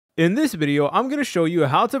In this video, I'm going to show you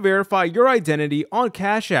how to verify your identity on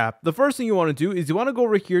Cash App. The first thing you want to do is you want to go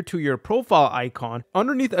over here to your profile icon.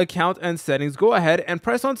 Underneath account and settings, go ahead and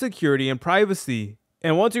press on security and privacy.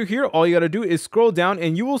 And once you're here, all you got to do is scroll down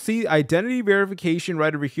and you will see identity verification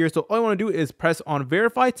right over here. So all you want to do is press on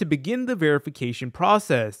verify to begin the verification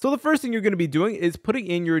process. So the first thing you're going to be doing is putting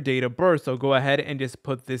in your date of birth. So go ahead and just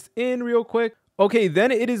put this in real quick. Okay, then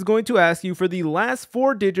it is going to ask you for the last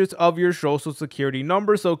 4 digits of your social security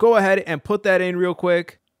number. So go ahead and put that in real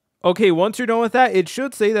quick. Okay, once you're done with that, it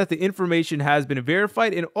should say that the information has been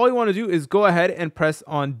verified, and all you want to do is go ahead and press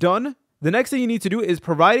on done. The next thing you need to do is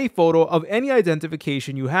provide a photo of any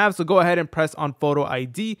identification you have. So go ahead and press on photo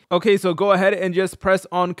ID. Okay, so go ahead and just press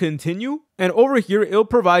on continue. And over here, it'll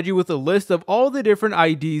provide you with a list of all the different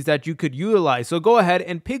IDs that you could utilize. So go ahead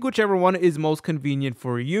and pick whichever one is most convenient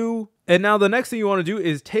for you. And now the next thing you want to do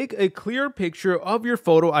is take a clear picture of your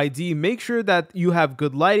photo ID. Make sure that you have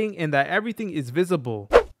good lighting and that everything is visible.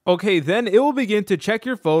 Okay, then it will begin to check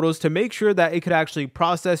your photos to make sure that it could actually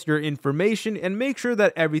process your information and make sure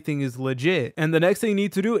that everything is legit. And the next thing you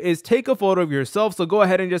need to do is take a photo of yourself. So go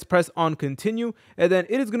ahead and just press on continue, and then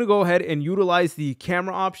it is going to go ahead and utilize the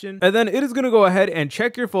camera option. And then it is going to go ahead and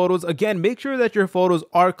check your photos. Again, make sure that your photos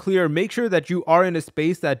are clear. Make sure that you are in a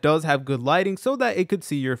space that does have good lighting so that it could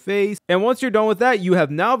see your face. And once you're done with that, you have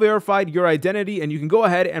now verified your identity, and you can go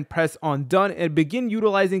ahead and press on done and begin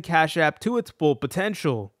utilizing Cash App to its full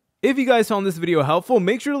potential. If you guys found this video helpful,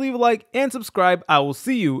 make sure to leave a like and subscribe. I will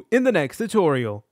see you in the next tutorial.